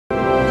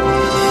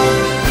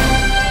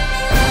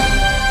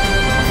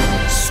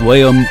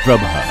Swayam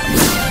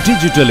Prabha.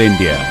 Digital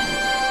India.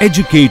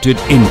 Educated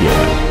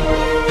India.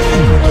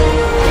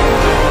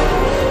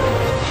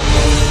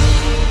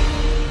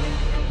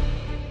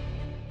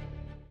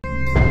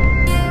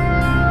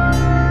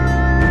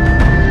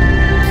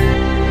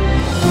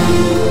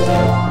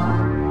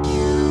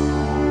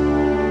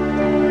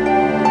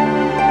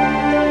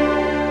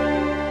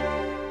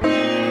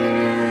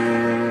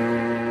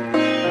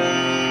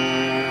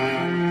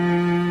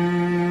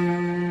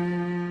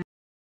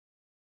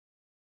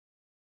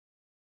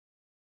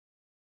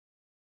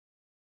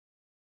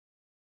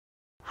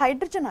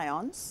 Hydrogen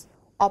ions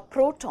or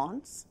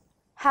protons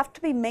have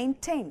to be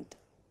maintained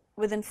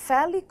within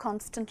fairly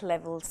constant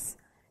levels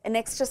in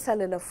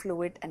extracellular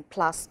fluid and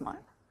plasma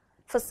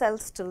for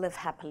cells to live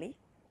happily.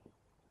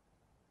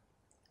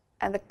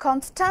 And the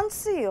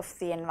constancy of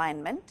the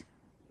environment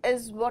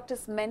is what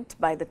is meant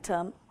by the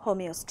term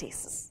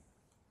homeostasis.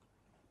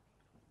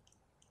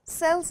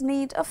 Cells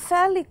need a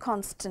fairly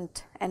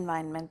constant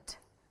environment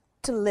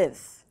to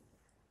live.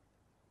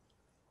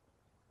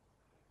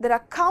 There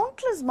are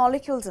countless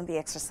molecules in the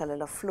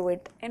extracellular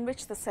fluid in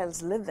which the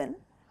cells live in,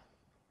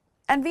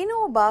 and we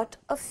know about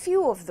a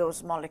few of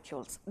those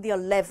molecules, their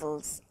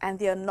levels and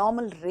their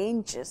normal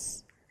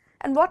ranges,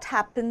 and what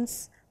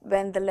happens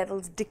when the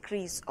levels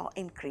decrease or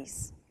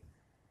increase.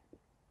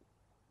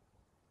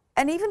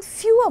 And even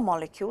fewer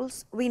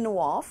molecules we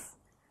know of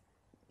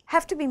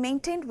have to be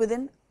maintained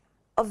within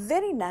a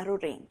very narrow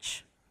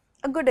range.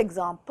 A good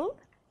example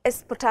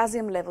is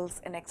potassium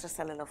levels in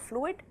extracellular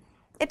fluid.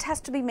 It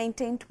has to be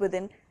maintained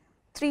within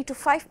 3 to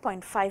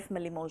 5.5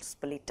 millimoles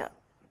per liter.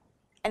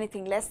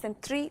 Anything less than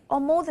 3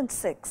 or more than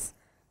 6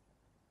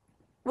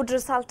 would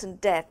result in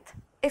death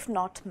if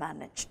not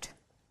managed.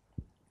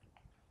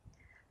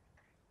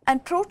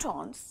 And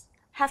protons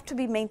have to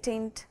be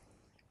maintained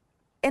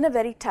in a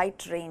very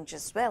tight range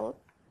as well.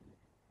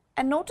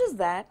 And notice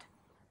that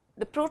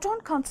the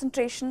proton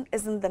concentration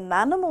is in the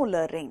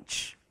nanomolar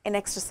range in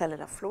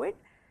extracellular fluid,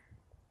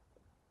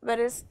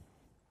 whereas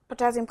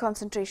potassium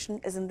concentration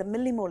is in the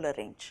millimolar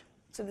range.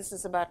 So this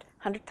is about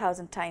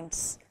 100,000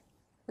 times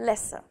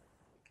lesser.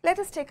 Let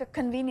us take a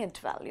convenient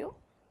value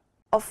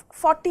of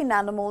 40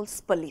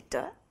 nanomoles per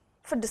liter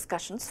for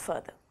discussions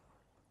further.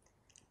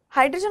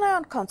 Hydrogen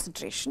ion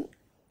concentration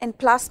in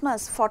plasma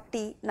is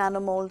 40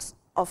 nanomoles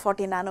or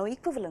 40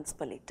 nanoequivalents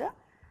per liter,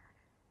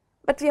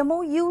 but we are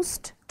more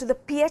used to the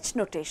pH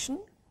notation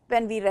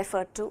when we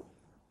refer to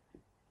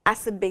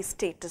acid-base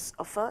status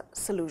of a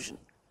solution.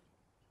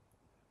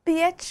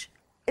 pH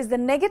is the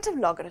negative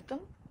logarithm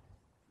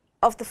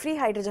of the free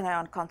hydrogen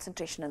ion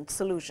concentration in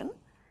solution,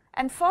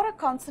 and for a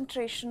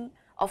concentration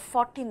of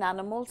 40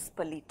 nanomoles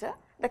per liter,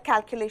 the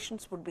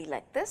calculations would be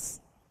like this: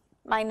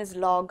 minus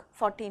log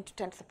 40 into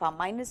 10 to the power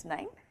minus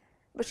 9,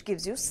 which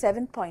gives you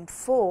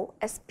 7.4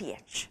 as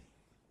pH.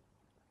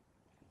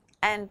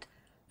 And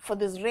for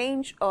this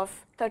range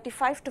of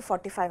 35 to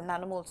 45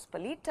 nanomoles per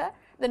liter,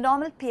 the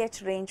normal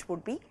pH range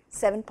would be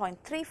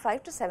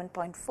 7.35 to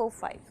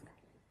 7.45.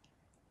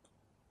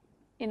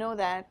 You know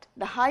that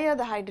the higher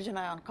the hydrogen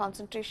ion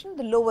concentration,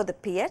 the lower the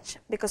pH,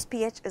 because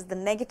pH is the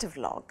negative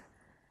log,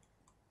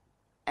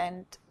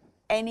 and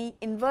any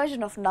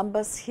inversion of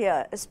numbers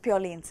here is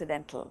purely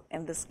incidental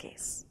in this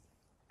case.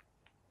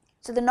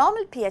 So the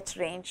normal pH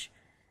range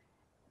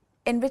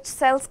in which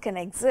cells can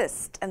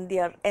exist and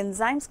their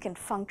enzymes can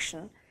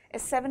function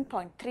is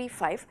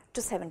 7.35 to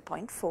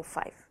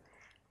 7.45.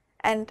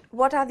 And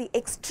what are the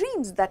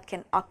extremes that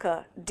can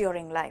occur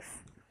during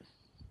life?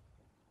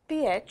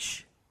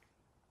 pH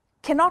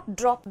cannot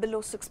drop below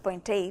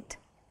 6.8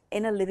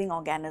 in a living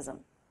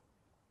organism.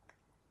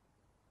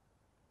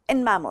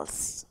 In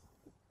mammals,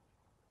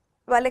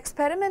 while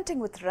experimenting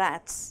with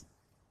rats,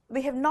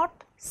 we have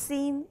not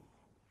seen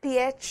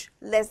pH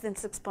less than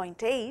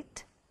 6.8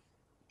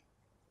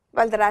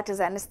 while the rat is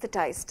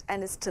anesthetized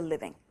and is still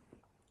living.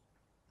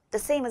 The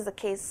same is the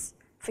case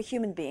for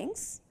human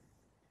beings.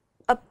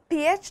 A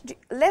pH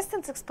less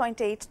than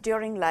 6.8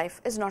 during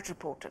life is not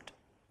reported.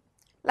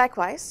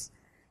 Likewise,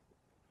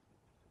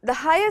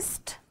 the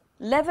highest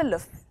level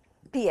of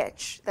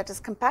pH that is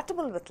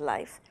compatible with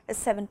life is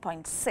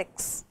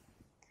 7.6.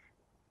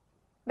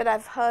 But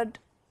I've heard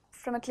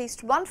from at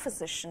least one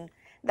physician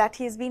that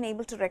he has been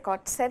able to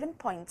record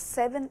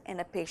 7.7 in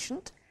a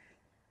patient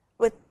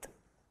with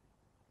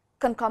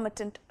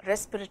concomitant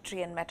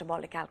respiratory and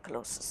metabolic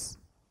alkalosis.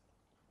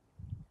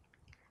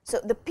 So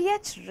the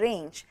pH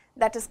range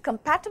that is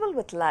compatible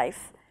with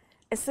life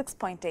is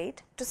 6.8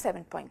 to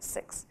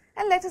 7.6.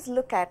 And let us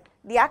look at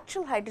the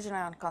actual hydrogen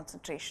ion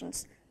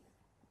concentrations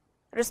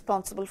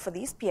responsible for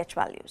these pH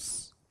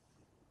values.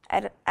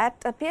 At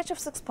a pH of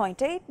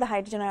 6.8, the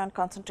hydrogen ion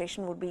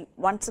concentration would be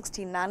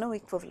 160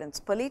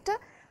 nanoequivalents per liter,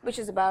 which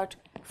is about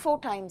 4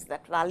 times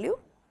that value.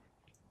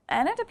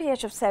 And at a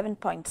pH of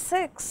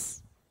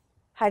 7.6,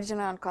 hydrogen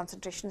ion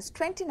concentration is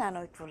 20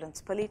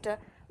 nanoequivalents per liter,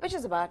 which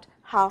is about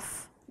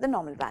half the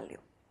normal value.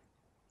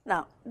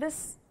 Now,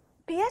 this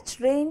pH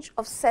range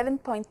of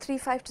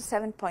 7.35 to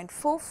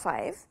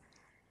 7.45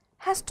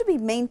 has to be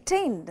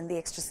maintained in the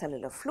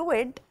extracellular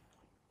fluid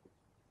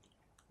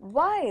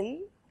while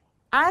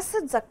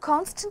acids are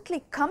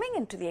constantly coming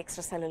into the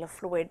extracellular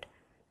fluid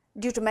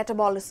due to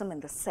metabolism in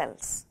the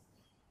cells.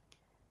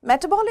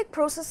 Metabolic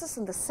processes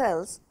in the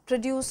cells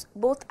produce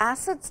both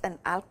acids and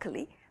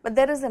alkali, but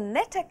there is a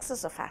net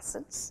excess of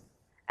acids,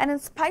 and in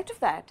spite of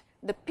that,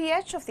 the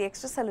pH of the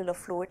extracellular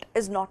fluid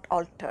is not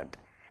altered.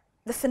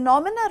 The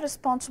phenomena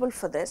responsible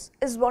for this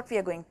is what we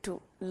are going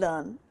to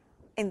learn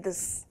in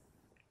this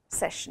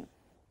session.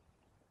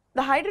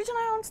 The hydrogen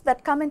ions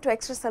that come into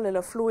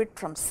extracellular fluid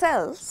from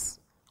cells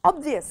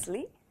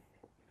obviously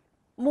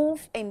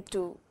move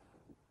into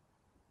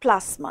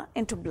plasma,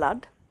 into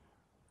blood,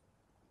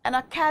 and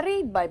are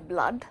carried by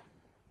blood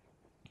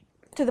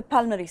to the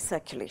pulmonary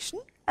circulation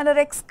and are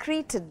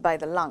excreted by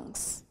the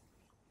lungs.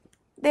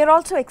 They are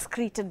also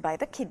excreted by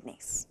the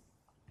kidneys.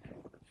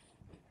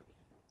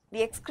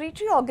 The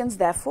excretory organs,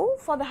 therefore,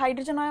 for the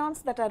hydrogen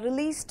ions that are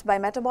released by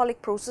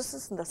metabolic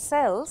processes in the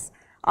cells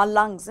are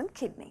lungs and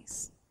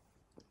kidneys.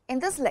 In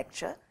this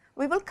lecture,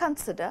 we will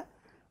consider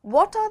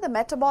what are the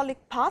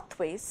metabolic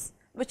pathways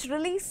which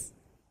release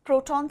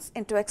protons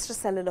into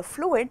extracellular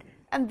fluid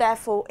and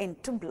therefore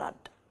into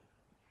blood.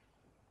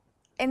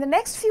 In the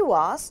next few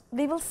hours,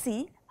 we will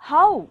see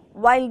how,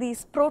 while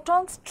these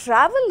protons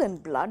travel in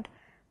blood,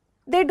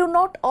 they do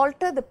not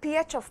alter the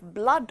pH of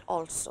blood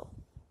also.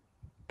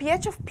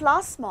 pH of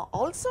plasma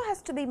also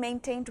has to be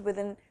maintained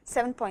within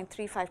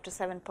 7.35 to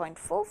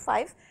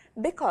 7.45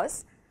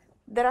 because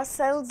there are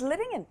cells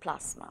living in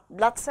plasma.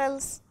 Blood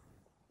cells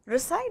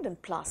reside in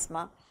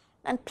plasma,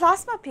 and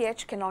plasma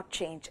pH cannot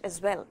change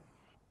as well.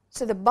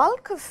 So, the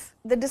bulk of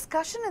the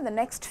discussion in the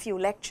next few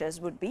lectures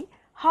would be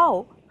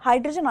how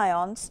hydrogen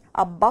ions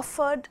are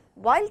buffered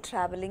while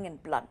traveling in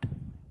blood.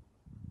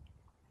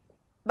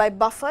 By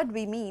buffered,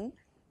 we mean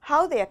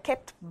how they are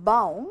kept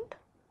bound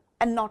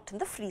and not in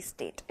the free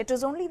state. It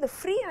is only the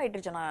free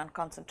hydrogen ion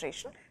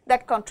concentration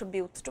that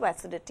contributes to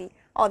acidity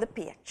or the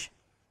pH.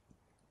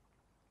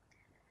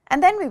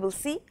 And then we will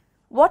see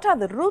what are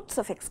the routes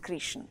of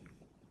excretion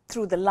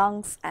through the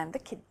lungs and the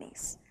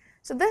kidneys.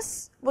 So,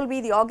 this will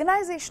be the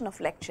organization of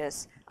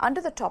lectures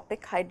under the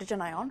topic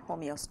hydrogen ion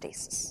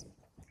homeostasis.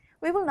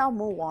 We will now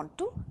move on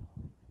to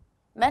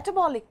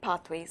metabolic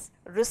pathways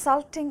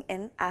resulting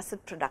in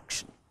acid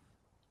production.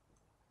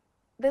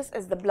 This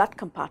is the blood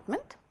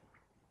compartment.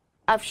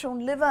 I have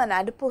shown liver and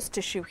adipose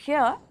tissue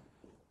here,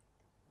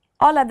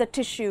 all other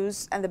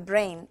tissues and the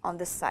brain on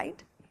this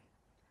side.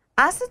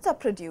 Acids are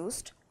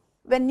produced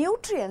when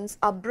nutrients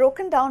are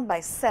broken down by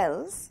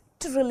cells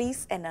to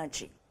release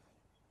energy.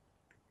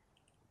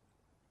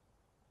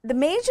 The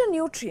major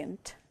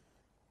nutrient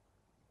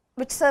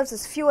which serves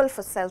as fuel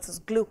for cells is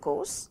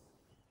glucose.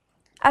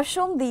 I have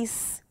shown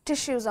these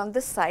tissues on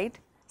this side,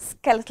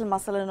 skeletal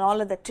muscle and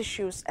all other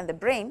tissues and the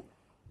brain,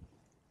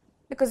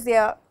 because they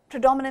are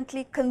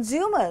predominantly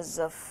consumers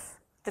of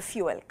the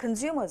fuel,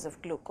 consumers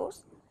of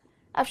glucose.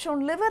 I have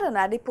shown liver and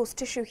adipose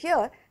tissue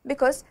here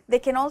because they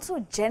can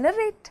also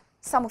generate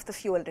some of the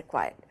fuel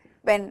required.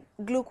 When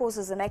glucose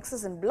is in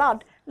excess in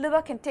blood,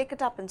 liver can take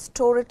it up and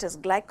store it as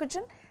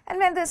glycogen, and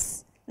when there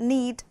is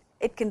need,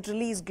 it can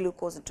release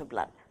glucose into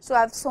blood. So, I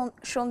have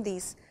shown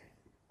these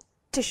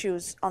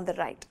tissues on the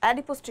right.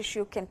 Adipose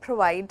tissue can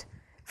provide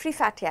free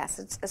fatty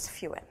acids as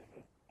fuel.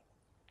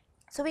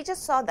 So, we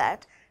just saw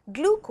that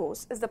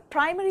glucose is the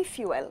primary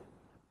fuel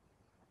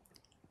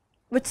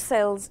which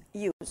cells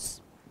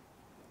use.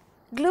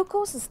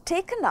 Glucose is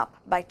taken up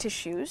by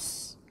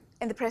tissues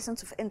in the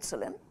presence of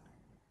insulin.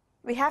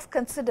 We have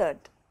considered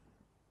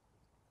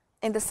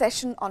in the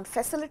session on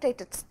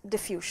facilitated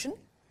diffusion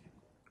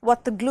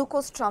what the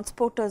glucose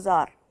transporters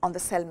are on the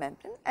cell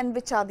membrane and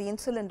which are the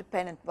insulin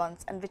dependent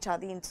ones and which are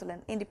the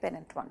insulin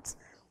independent ones.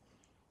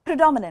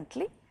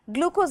 Predominantly,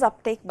 glucose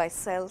uptake by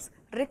cells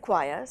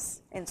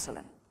requires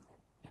insulin.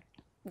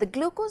 The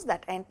glucose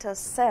that enters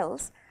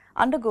cells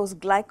undergoes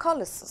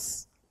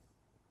glycolysis,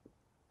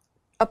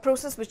 a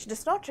process which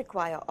does not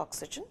require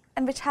oxygen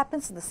and which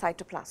happens in the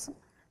cytoplasm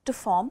to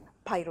form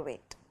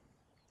pyruvate.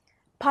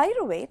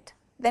 Pyruvate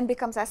then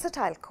becomes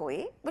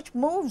acetyl-CoA, which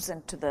moves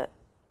into the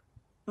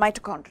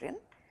mitochondrion,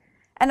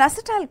 and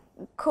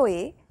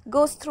acetyl-CoA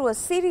goes through a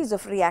series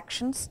of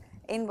reactions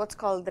in what's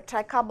called the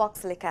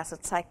tricarboxylic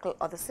acid cycle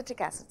or the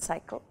citric acid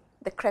cycle,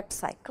 the Krebs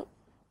cycle,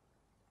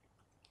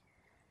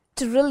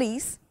 to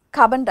release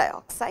carbon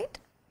dioxide,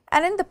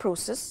 and in the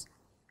process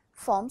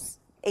forms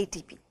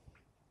ATP.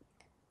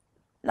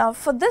 Now,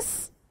 for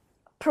this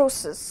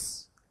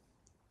process,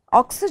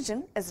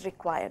 oxygen is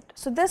required.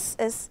 So, this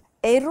is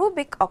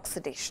aerobic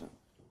oxidation.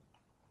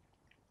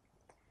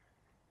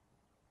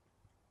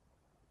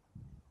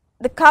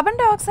 The carbon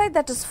dioxide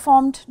that is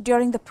formed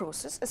during the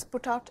process is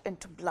put out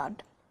into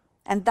blood,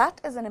 and that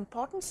is an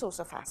important source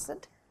of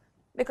acid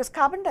because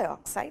carbon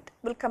dioxide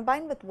will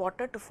combine with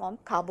water to form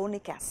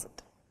carbonic acid,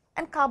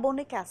 and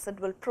carbonic acid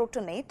will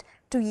protonate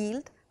to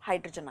yield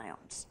hydrogen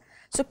ions.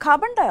 So,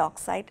 carbon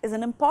dioxide is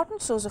an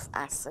important source of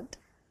acid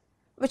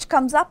which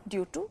comes up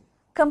due to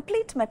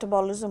complete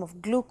metabolism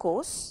of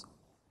glucose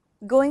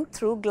going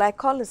through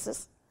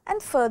glycolysis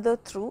and further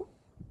through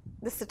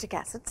the citric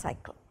acid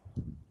cycle.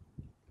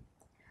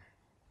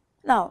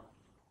 Now,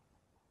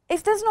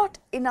 If there is not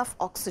enough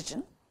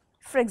oxygen,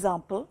 for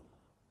example,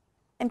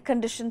 in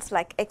conditions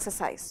like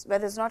exercise, where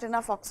there is not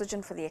enough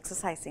oxygen for the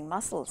exercising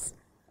muscles,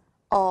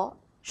 or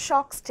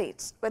shock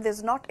states where there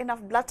is not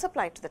enough blood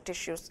supply to the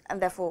tissues and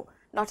therefore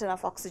not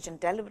enough oxygen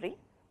delivery,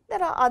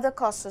 there are other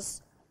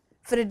causes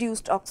for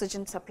reduced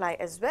oxygen supply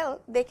as well.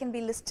 They can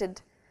be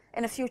listed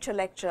in a future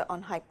lecture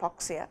on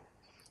hypoxia.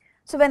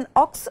 So, when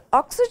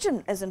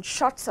oxygen is in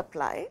short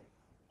supply,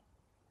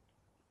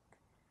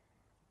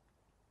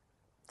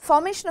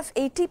 formation of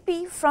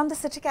ATP from the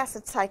citric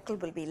acid cycle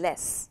will be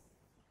less.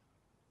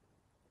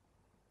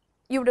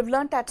 You would have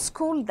learnt at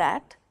school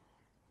that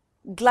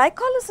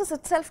glycolysis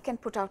itself can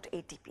put out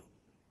ATP.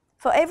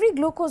 For every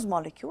glucose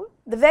molecule,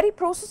 the very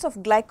process of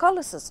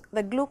glycolysis,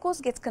 where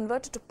glucose gets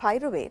converted to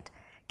pyruvate,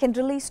 can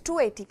release 2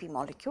 ATP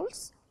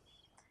molecules,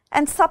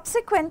 and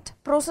subsequent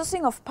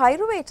processing of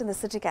pyruvate in the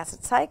citric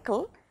acid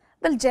cycle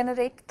will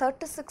generate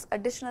 36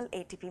 additional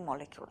ATP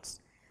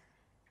molecules.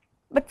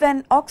 But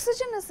when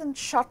oxygen is in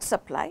short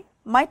supply,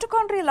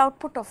 mitochondrial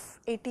output of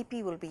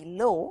ATP will be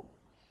low,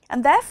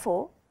 and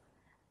therefore,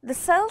 the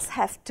cells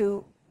have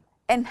to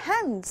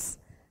enhance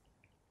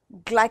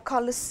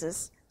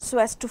glycolysis so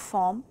as to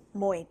form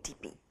more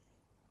ATP.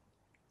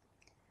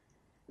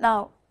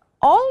 Now,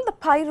 all the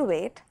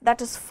pyruvate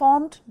that is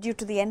formed due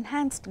to the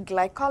enhanced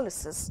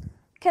glycolysis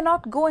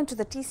cannot go into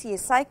the TCA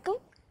cycle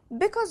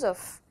because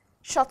of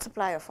short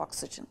supply of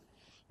oxygen,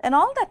 and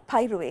all that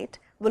pyruvate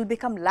will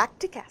become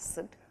lactic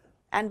acid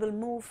and will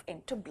move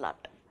into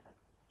blood.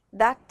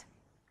 That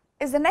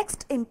is the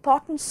next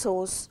important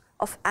source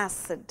of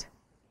acid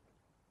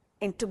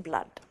into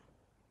blood,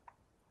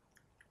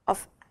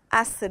 of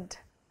acid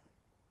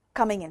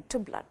coming into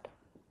blood.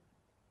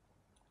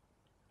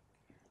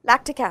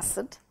 Lactic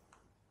acid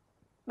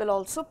will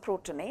also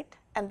protonate,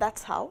 and that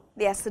is how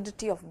the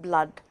acidity of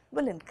blood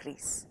will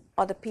increase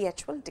or the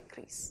pH will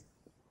decrease.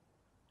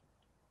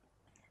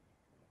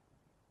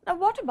 Now,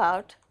 what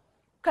about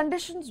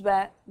conditions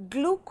where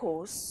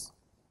glucose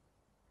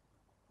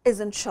is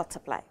in short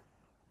supply?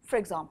 For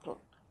example,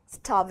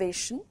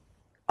 starvation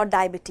or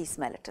diabetes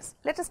mellitus.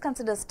 Let us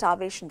consider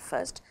starvation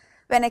first.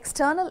 When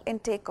external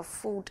intake of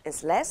food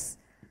is less,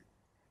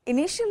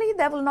 initially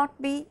there will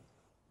not be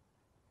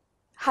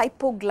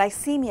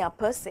hypoglycemia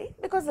per se,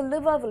 because the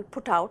liver will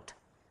put out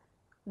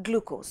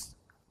glucose,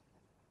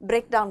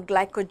 break down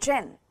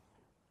glycogen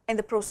in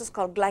the process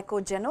called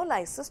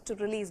glycogenolysis to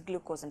release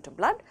glucose into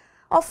blood,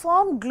 or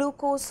form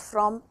glucose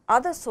from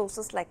other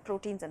sources like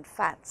proteins and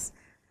fats,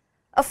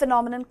 a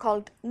phenomenon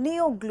called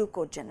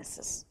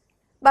neoglucogenesis.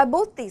 By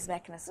both these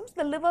mechanisms,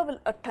 the liver will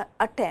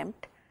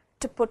attempt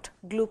to put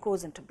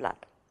glucose into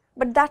blood,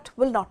 but that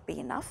will not be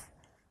enough,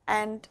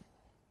 and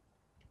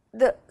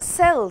the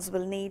cells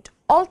will need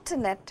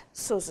alternate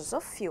sources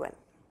of fuel.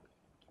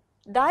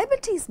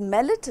 Diabetes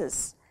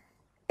mellitus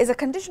is a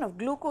condition of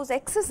glucose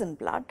excess in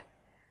blood,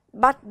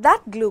 but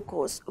that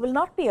glucose will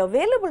not be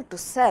available to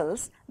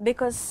cells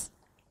because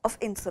of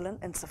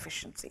insulin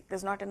insufficiency. There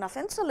is not enough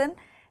insulin,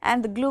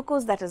 and the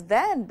glucose that is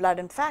there in blood,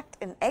 in fact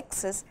in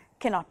excess,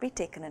 cannot be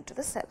taken into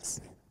the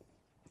cells.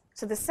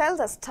 So, the cells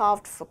are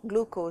starved for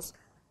glucose,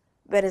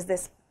 whereas there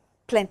is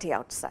plenty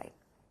outside.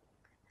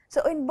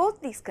 So, in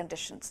both these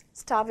conditions,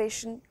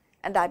 starvation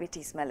and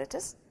diabetes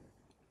mellitus,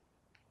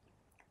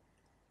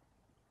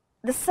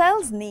 the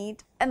cells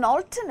need an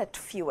alternate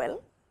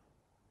fuel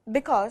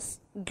because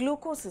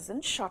glucose is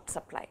in short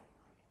supply,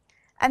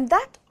 and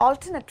that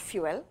alternate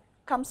fuel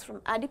comes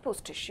from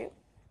adipose tissue,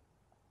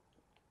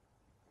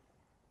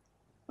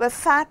 where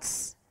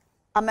fats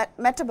are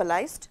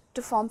metabolized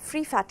to form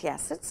free fatty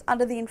acids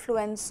under the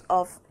influence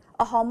of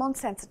a hormone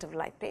sensitive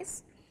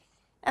lipase,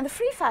 and the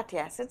free fatty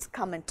acids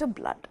come into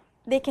blood.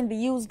 They can be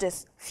used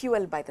as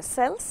fuel by the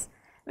cells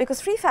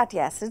because free fatty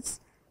acids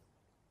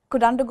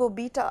could undergo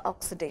beta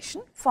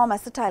oxidation, form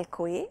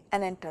acetyl-CoA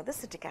and enter the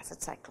citric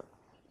acid cycle.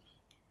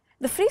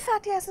 The free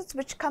fatty acids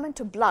which come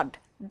into blood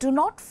do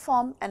not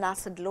form an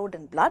acid load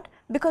in blood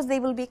because they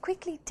will be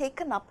quickly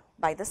taken up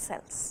by the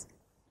cells.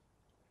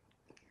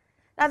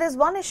 Now, there is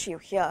one issue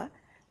here.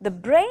 The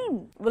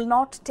brain will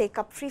not take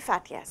up free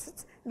fatty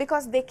acids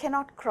because they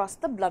cannot cross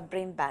the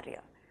blood-brain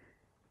barrier.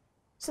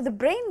 So, the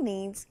brain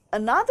needs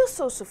another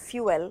source of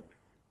fuel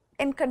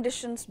in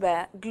conditions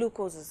where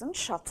glucose is in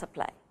short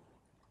supply.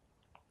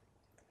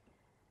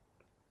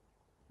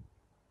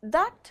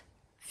 That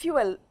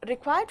fuel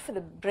required for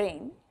the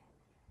brain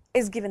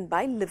is given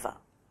by liver.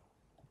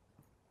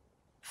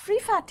 Free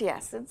fatty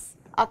acids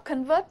are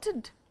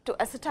converted to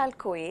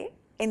acetyl-CoA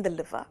in the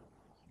liver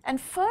and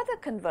further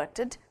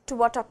converted to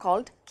what are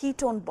called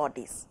ketone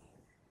bodies.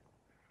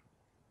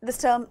 This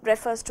term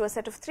refers to a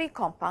set of 3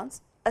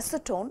 compounds: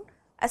 acetone,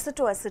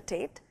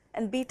 acetoacetate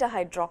and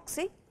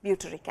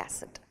beta-hydroxybutyric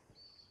acid.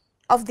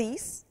 Of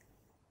these,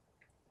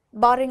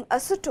 barring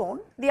acetone,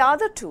 the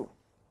other 2,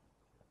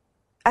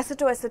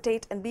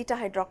 acetoacetate and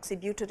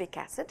beta-hydroxybutyric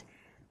acid,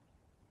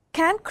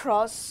 can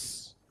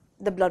cross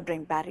the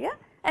blood-brain barrier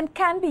and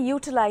can be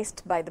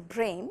utilized by the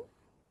brain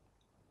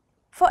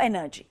for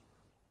energy.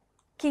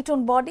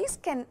 Ketone bodies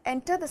can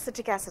enter the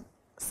citric acid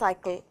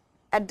cycle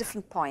at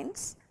different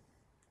points,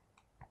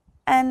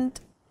 and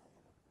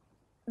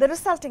the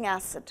resulting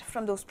acid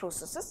from those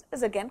processes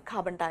is again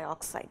carbon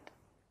dioxide.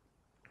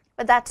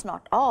 But that is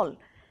not all.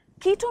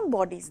 Ketone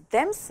bodies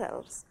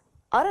themselves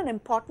are an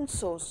important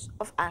source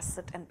of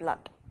acid in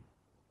blood.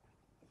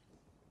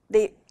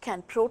 They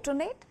can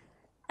protonate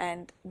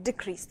and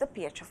decrease the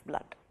pH of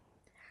blood.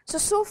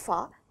 So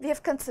far we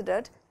have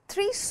considered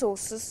three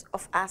sources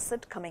of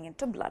acid coming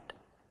into blood: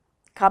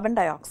 carbon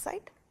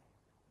dioxide,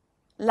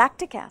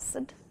 lactic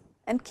acid,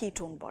 and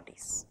ketone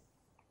bodies.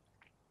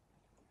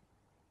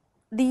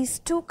 These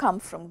two come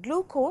from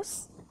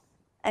glucose,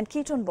 and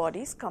ketone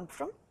bodies come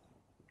from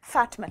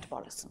fat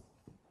metabolism.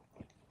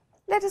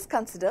 Let us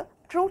consider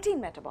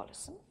protein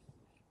metabolism.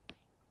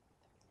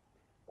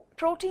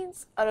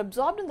 Proteins are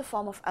absorbed in the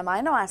form of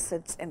amino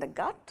acids in the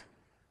gut.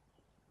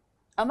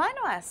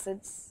 Amino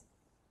acids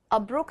are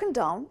broken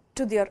down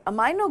to their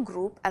amino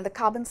group and the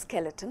carbon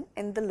skeleton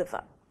in the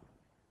liver.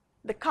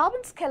 The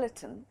carbon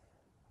skeleton,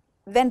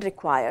 when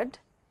required,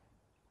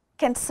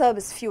 can serve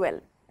as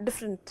fuel.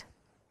 Different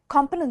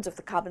components of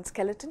the carbon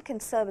skeleton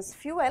can serve as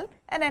fuel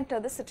and enter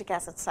the citric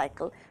acid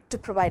cycle to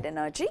provide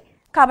energy.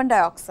 Carbon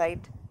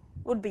dioxide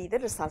would be the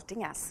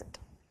resulting acid.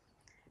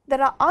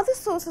 There are other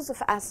sources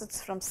of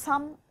acids from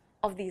some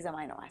of these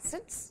amino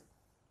acids.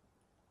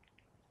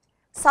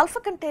 Sulfur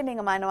containing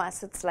amino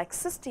acids like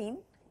cysteine,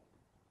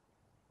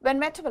 when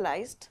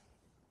metabolized,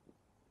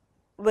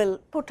 will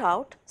put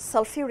out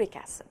sulfuric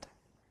acid,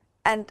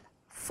 and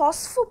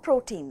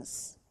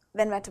phosphoproteins,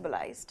 when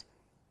metabolized,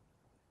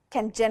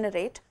 can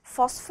generate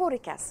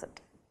phosphoric acid.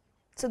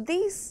 So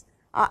these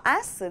are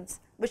acids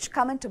which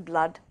come into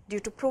blood due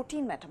to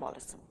protein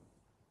metabolism.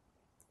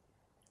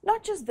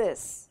 Not just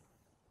this,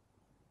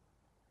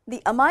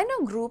 the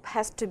amino group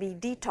has to be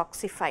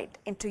detoxified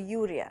into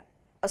urea,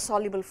 a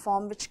soluble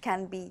form which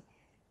can be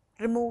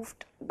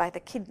removed by the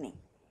kidney.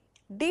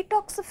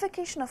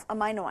 Detoxification of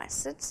amino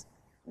acids,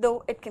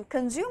 though it can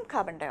consume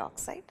carbon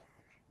dioxide,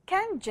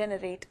 can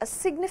generate a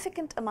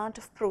significant amount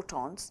of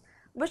protons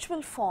which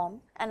will form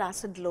an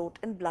acid load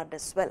in blood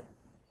as well.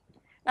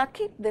 Now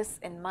keep this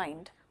in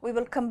mind. We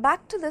will come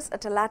back to this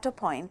at a later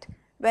point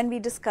when we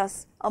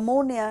discuss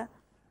ammonia,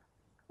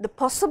 the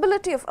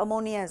possibility of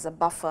ammonia as a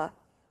buffer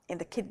in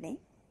the kidney.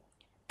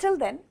 Till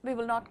then, we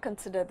will not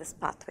consider this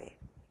pathway.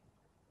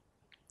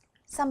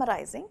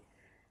 Summarizing,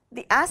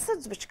 the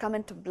acids which come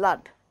into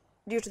blood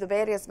due to the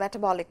various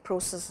metabolic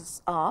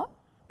processes are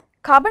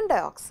carbon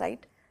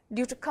dioxide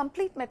due to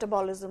complete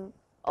metabolism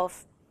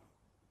of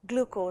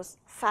glucose,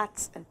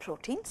 fats and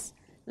proteins,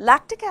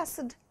 lactic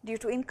acid due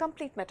to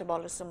incomplete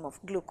metabolism of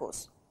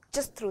glucose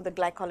just through the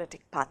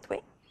glycolytic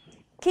pathway,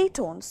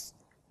 ketones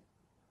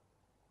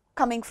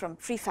coming from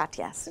free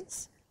fatty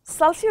acids,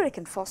 sulfuric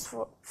and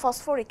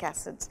phosphoric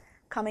acids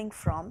coming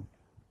from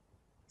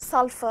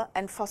sulfur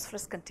and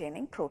phosphorus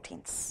containing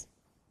proteins.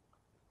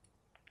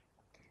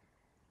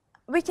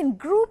 We can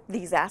group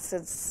these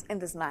acids in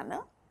this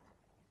manner.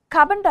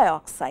 Carbon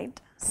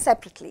dioxide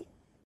separately.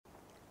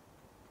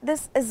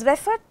 This is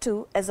referred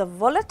to as a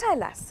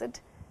volatile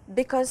acid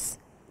because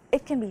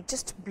it can be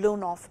just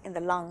blown off in the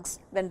lungs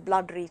when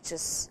blood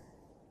reaches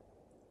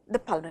the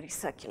pulmonary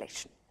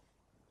circulation.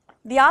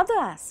 The other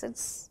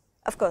acids,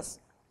 of course,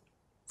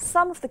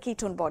 some of the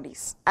ketone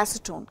bodies,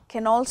 acetone,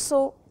 can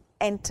also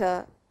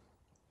enter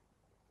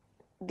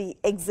the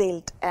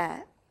exhaled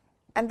air,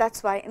 and that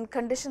is why in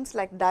conditions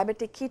like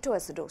diabetic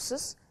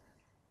ketoacidosis,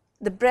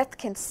 the breath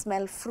can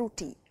smell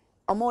fruity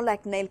or more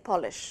like nail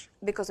polish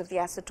because of the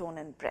acetone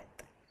in breath.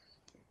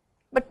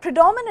 But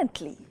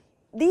predominantly,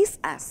 these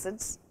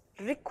acids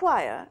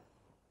require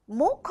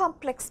more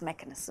complex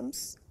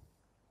mechanisms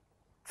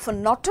for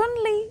not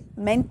only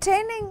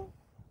maintaining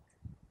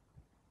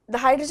the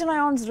hydrogen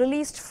ions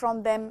released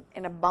from them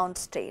in a bound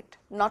state,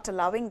 not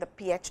allowing the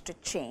pH to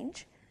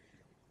change,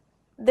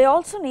 they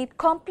also need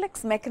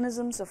complex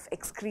mechanisms of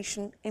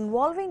excretion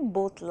involving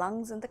both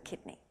lungs and the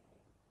kidney.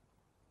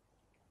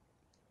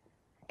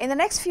 In the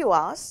next few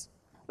hours,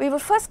 we will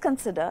first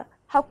consider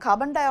how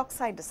carbon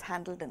dioxide is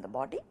handled in the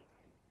body,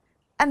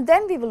 and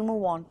then we will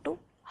move on to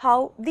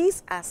how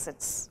these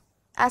acids,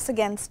 as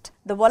against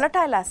the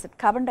volatile acid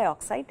carbon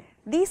dioxide,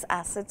 these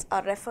acids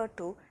are referred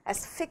to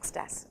as fixed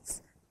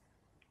acids.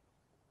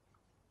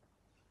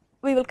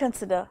 We will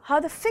consider how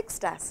the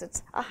fixed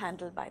acids are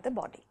handled by the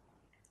body.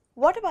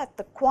 What about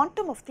the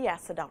quantum of the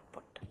acid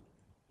output?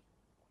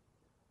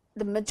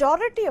 The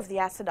majority of the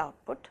acid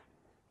output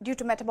due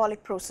to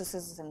metabolic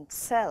processes in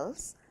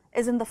cells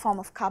is in the form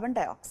of carbon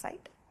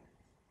dioxide,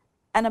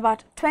 and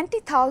about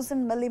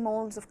 20,000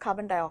 millimoles of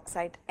carbon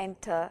dioxide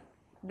enter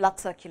blood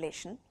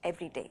circulation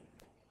every day.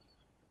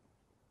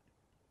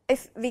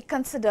 If we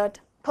considered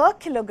per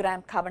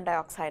kilogram carbon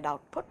dioxide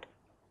output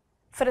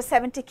for a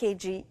 70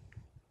 kg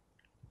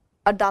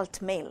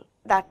adult male,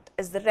 that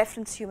is the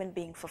reference human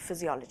being for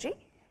physiology,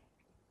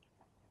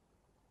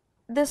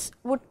 this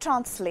would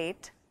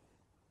translate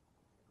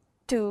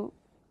to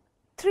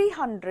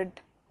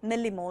 300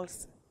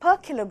 millimoles per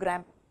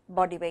kilogram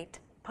body weight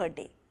per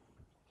day.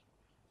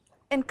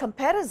 In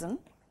comparison,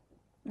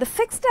 the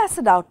fixed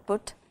acid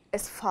output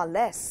is far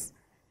less.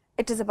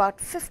 it is about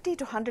 50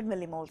 to 100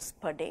 millimoles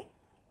per day,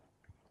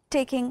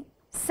 taking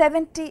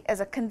 70 as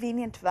a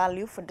convenient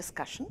value for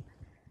discussion.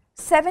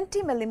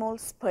 70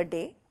 millimoles per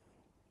day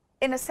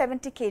in a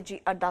 70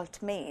 kg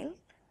adult male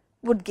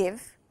would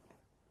give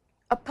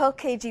a per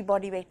kg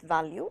body weight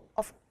value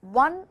of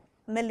 1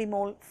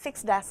 millimole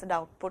fixed acid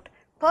output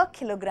per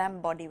kilogram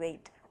body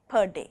weight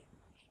per day.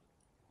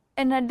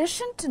 In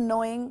addition to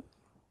knowing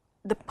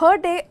the per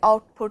day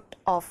output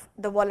of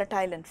the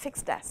volatile and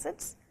fixed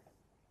acids,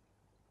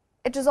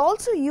 it is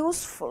also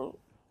useful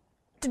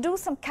to do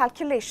some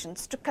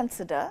calculations to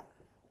consider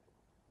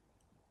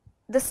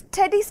the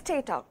steady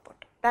state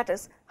output, that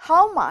is,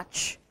 how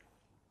much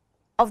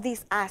of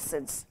these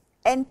acids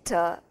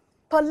enter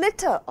per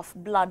liter of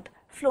blood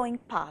flowing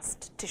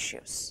past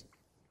tissues.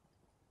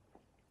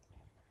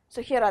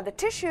 So, here are the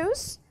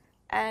tissues,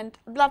 and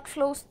blood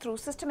flows through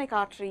systemic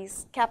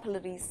arteries,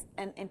 capillaries,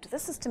 and into the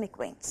systemic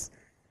veins.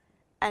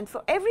 And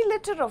for every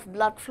liter of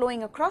blood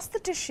flowing across the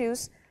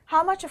tissues,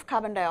 how much of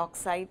carbon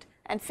dioxide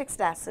and fixed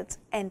acids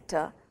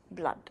enter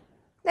blood?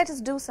 Let us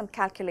do some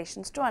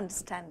calculations to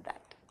understand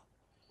that.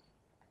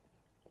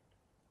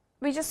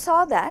 We just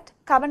saw that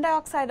carbon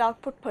dioxide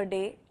output per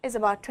day is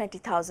about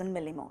 20,000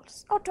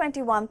 millimoles or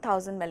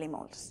 21,000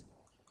 millimoles.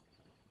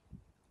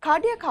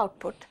 Cardiac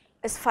output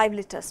is 5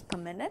 liters per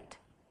minute.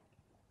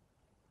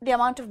 The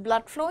amount of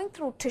blood flowing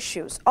through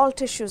tissues, all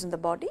tissues in the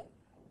body,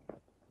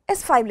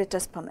 is 5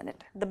 liters per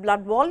minute. The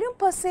blood volume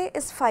per se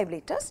is 5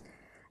 liters,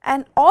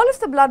 and all of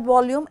the blood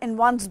volume in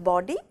one's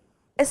body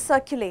is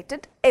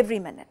circulated every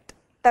minute.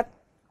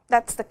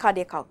 That's the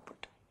cardiac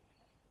output.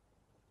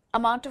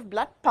 Amount of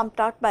blood pumped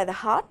out by the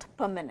heart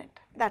per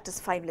minute, that is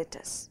 5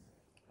 liters.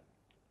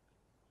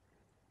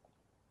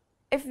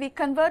 If we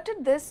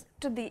converted this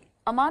to the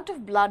amount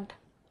of blood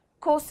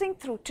coursing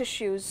through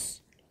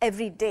tissues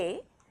every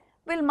day,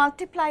 we'll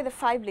multiply the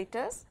 5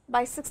 liters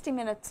by 60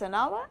 minutes an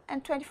hour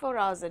and 24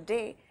 hours a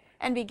day,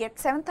 and we get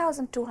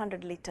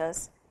 7,200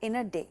 liters in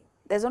a day.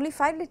 There's only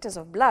 5 liters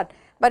of blood,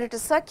 but it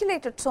is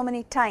circulated so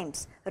many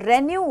times,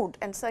 renewed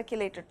and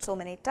circulated so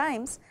many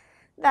times,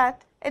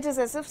 that it is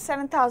as if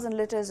 7,000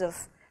 liters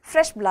of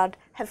fresh blood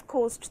have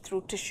coursed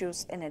through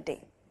tissues in a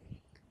day.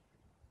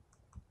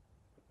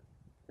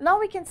 Now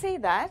we can say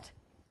that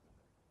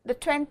the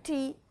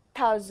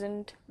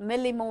 20,000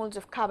 millimoles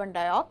of carbon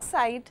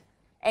dioxide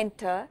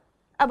enter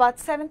about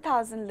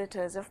 7,000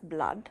 liters of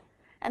blood,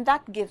 and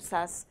that gives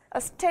us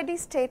a steady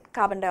state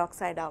carbon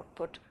dioxide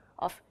output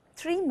of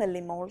 3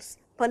 millimoles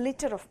per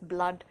liter of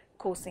blood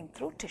coursing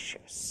through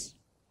tissues.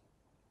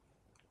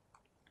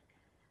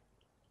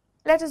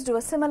 Let us do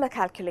a similar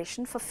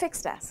calculation for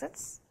fixed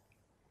acids.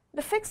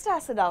 The fixed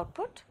acid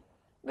output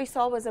we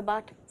saw was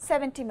about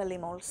 70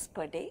 millimoles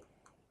per day.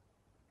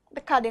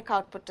 The cardiac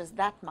output is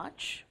that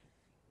much.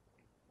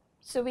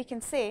 So, we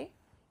can say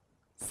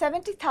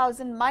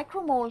 70,000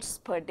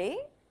 micromoles per day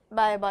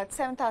by about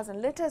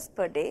 7,000 liters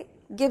per day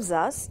gives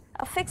us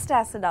a fixed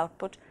acid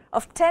output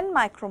of 10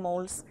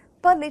 micromoles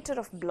per liter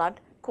of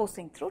blood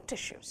coursing through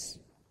tissues.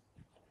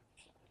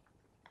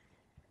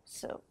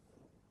 So,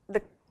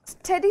 the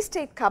steady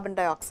state carbon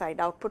dioxide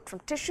output from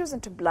tissues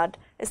into blood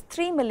is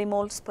 3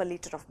 millimoles per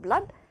liter of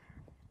blood,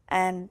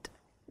 and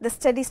the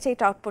steady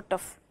state output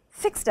of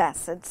fixed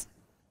acids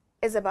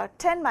is about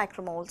 10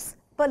 micromoles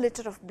per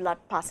liter of blood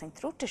passing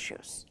through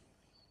tissues.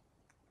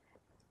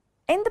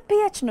 In the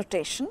pH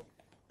notation,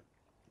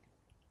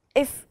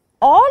 if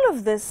all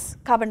of this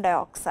carbon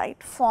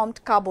dioxide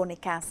formed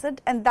carbonic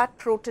acid and that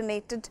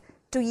protonated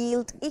to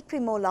yield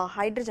equimolar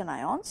hydrogen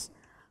ions,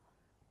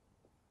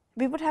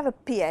 we would have a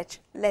pH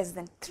less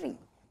than 3.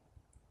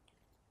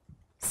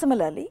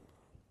 Similarly,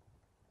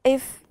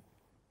 if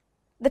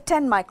the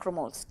 10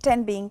 micromoles,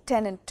 10 being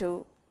 10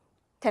 into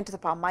 10 to the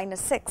power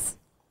minus 6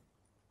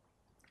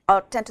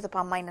 or 10 to the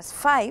power minus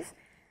 5,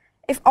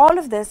 if all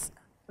of this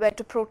were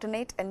to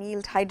protonate and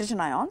yield hydrogen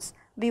ions,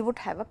 we would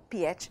have a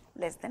pH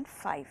less than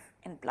 5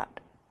 in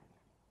blood.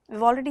 We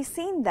have already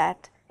seen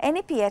that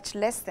any pH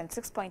less than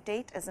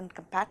 6.8 is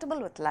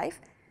incompatible with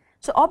life.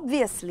 So,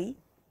 obviously,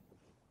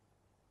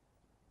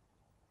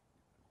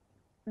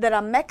 there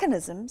are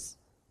mechanisms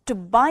to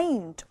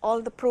bind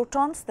all the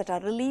protons that are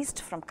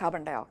released from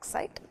carbon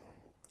dioxide,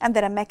 and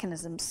there are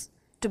mechanisms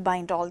to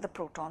bind all the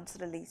protons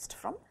released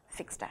from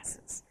fixed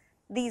acids.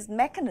 These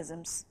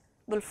mechanisms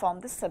will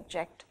form the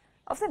subject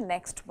of the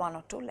next 1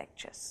 or 2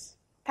 lectures.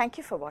 Thank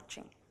you for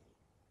watching.